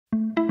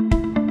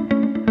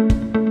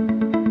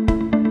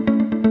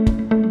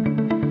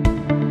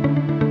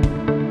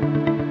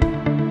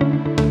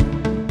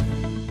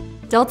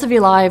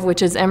DeltaV Live,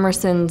 which is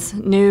Emerson's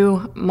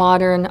new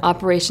modern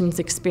operations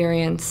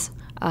experience,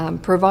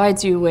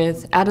 provides you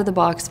with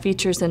out-of-the-box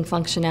features and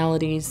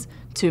functionalities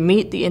to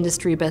meet the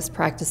industry best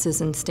practices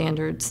and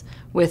standards.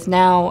 With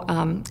now,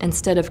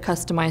 instead of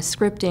customized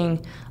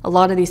scripting, a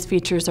lot of these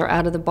features are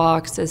out of the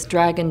box as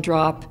drag and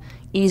drop,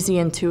 easy,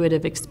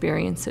 intuitive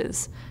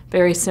experiences,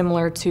 very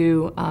similar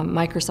to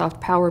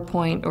Microsoft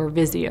PowerPoint or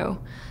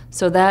Visio.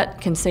 So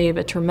that can save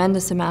a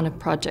tremendous amount of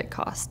project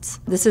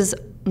costs. This is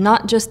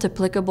not just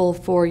applicable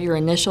for your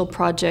initial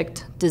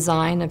project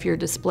design of your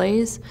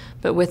displays,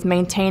 but with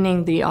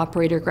maintaining the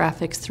operator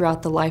graphics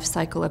throughout the life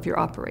cycle of your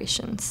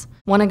operations.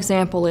 One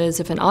example is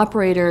if an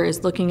operator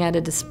is looking at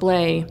a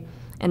display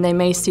and they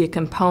may see a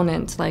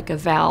component like a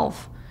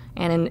valve,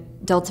 and in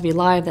DeltaV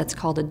Live that's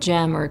called a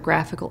gem or a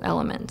graphical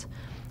element.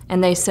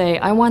 And they say,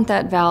 I want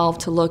that valve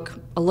to look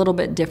a little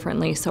bit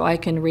differently so I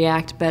can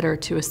react better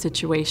to a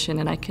situation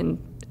and I can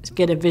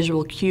get a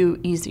visual cue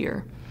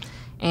easier.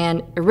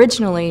 And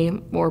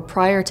originally, or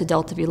prior to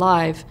DeltaV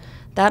Live,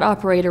 that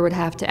operator would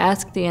have to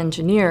ask the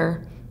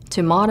engineer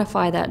to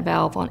modify that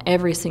valve on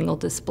every single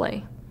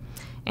display.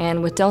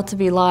 And with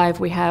DeltaV Live,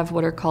 we have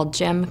what are called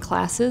gem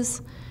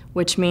classes,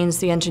 which means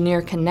the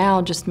engineer can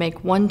now just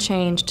make one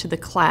change to the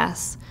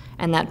class,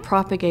 and that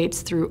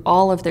propagates through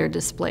all of their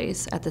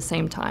displays at the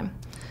same time.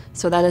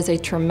 So that is a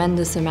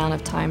tremendous amount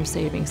of time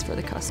savings for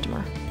the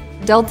customer.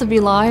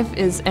 DeltaV Live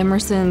is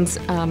Emerson's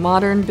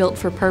modern,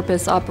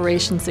 built-for-purpose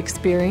operations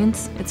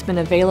experience. It's been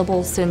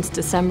available since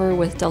December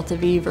with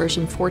DeltaV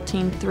version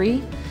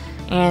 14.3,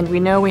 and we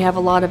know we have a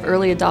lot of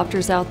early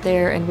adopters out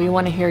there, and we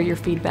want to hear your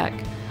feedback.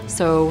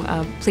 So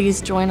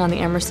please join on the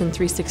Emerson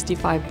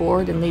 365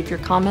 board and leave your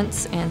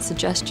comments and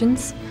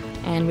suggestions,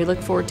 and we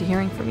look forward to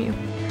hearing from you.